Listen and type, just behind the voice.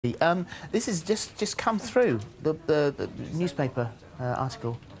This has just come through, the newspaper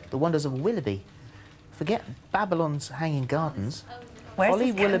article, The Wonders of Willoughby. Forget Babylon's Hanging Gardens.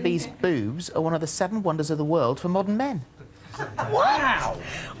 Holly Willoughby's boobs are one of the 7 wonders of the world for modern men. Wow!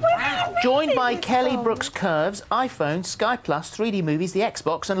 Joined by Kelly Brook's curves, iPhone, Sky Plus, 3D movies, the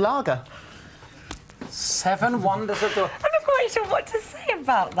Xbox and Lager. 7 wonders of the... I'm not quite sure what to say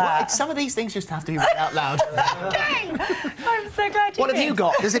about that. Well, some of these things just have to be read out loud. Okay. I'm so glad you What have you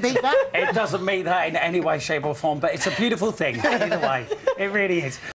got? Does it beat that? It doesn't meet that in any way, shape or form, but it's a beautiful thing, either way. It really is.